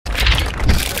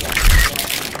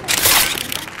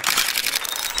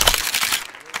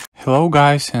Hello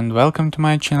guys and welcome to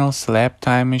my channel Celeb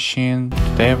Time Machine.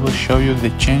 Today I will show you the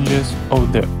changes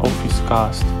of the Office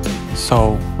cast.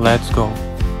 So let's go.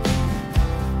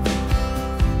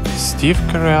 Steve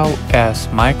Carell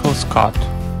as Michael Scott.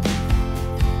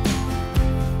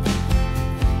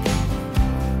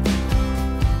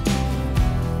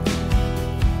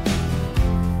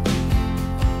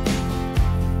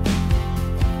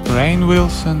 Rainn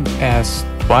Wilson as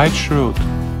Dwight Schrute.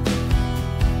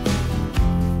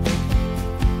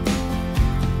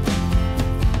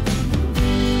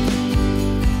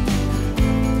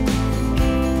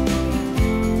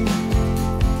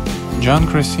 John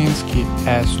Krasinski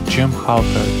as Jim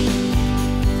Halpert.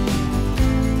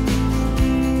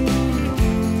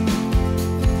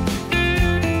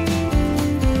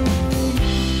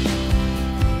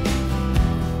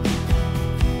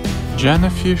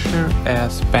 Jenna Fischer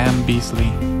as Pam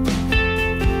Beesly.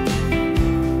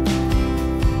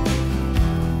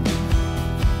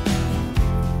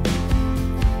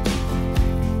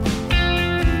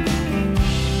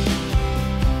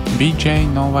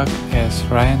 BJ Novak as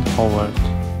Ryan Howard.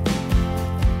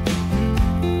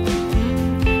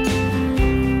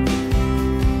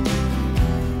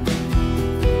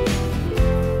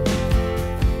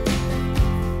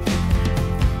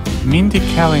 Mindy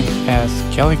Kaling as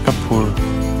Kelly Kapoor.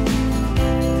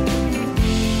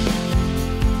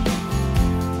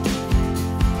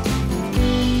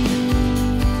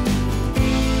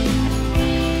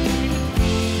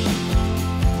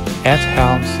 Ed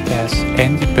Helms as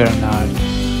Andy Bernard.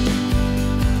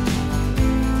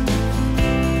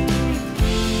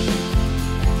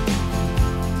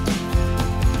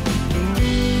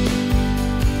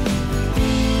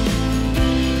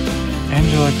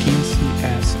 Angela Kinsey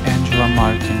as Angela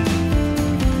Martin.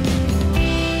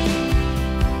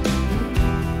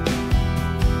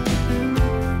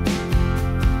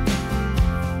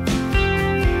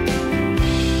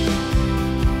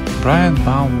 Brian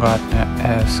Baumgartner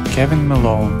as Kevin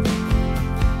Malone.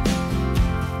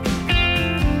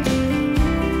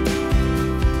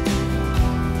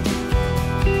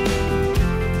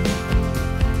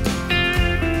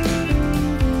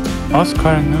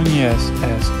 Oscar Nunez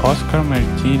as Oscar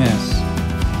Martinez.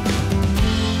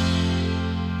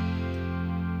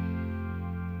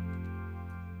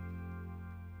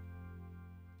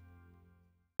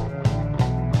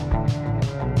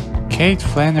 Kate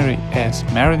Flannery as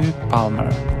Meredith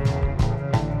Palmer.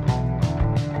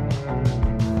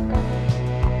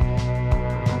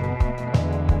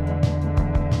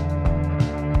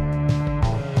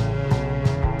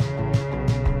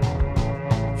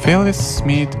 Phyllis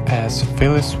Smith as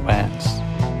Phyllis Vance.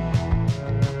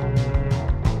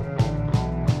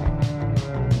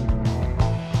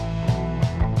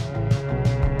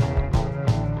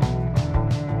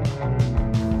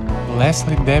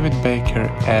 Leslie David Baker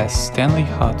as Stanley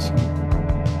Hudson.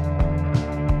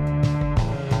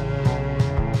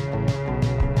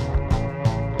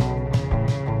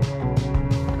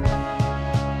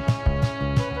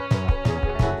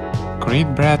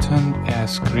 Creed Bratton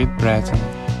as Creed Bratton.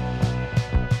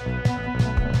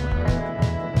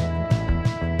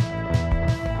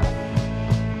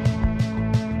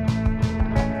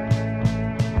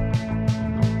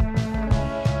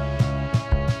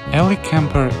 Ellie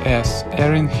Kemper as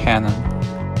Erin Hannon.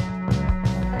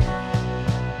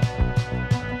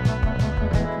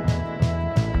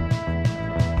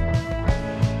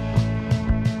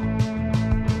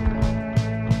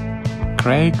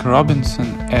 Craig Robinson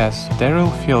as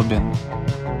Daryl Philbin.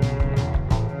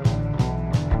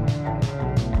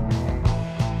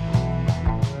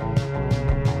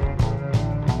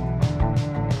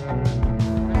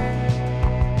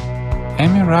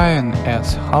 Amy Ryan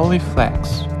as Holly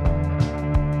Flex.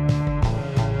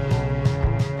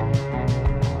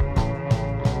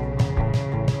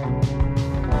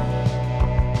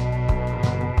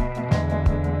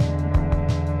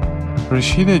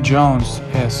 Rashida Jones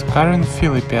as Karen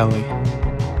Filippelli.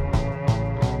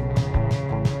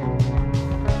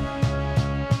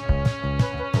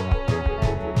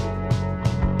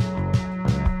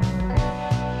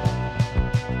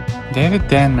 David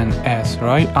Denman as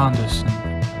Roy Anderson.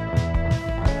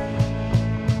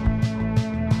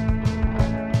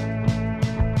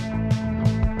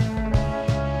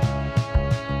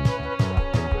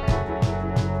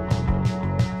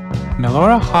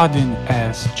 Melora Hardin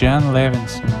as Jan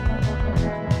Levinson.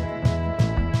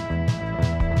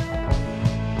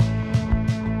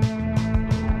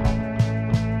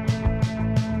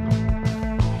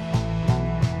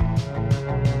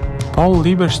 Paul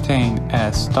Lieberstein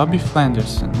as Toby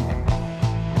Flanderson.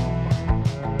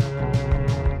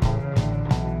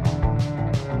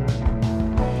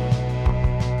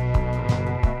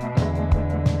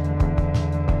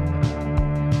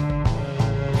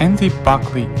 Andy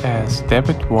Buckley as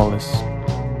David Wallace.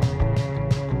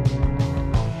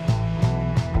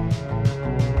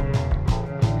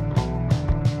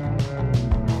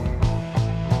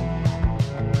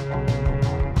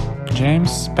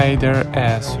 James Spader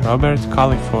as Robert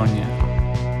California.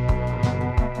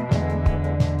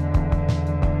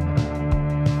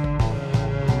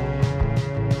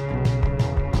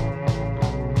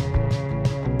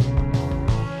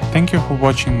 Thank you for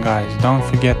watching, guys. Don't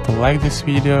forget to like this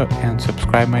video and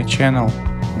subscribe my channel.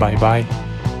 Bye bye.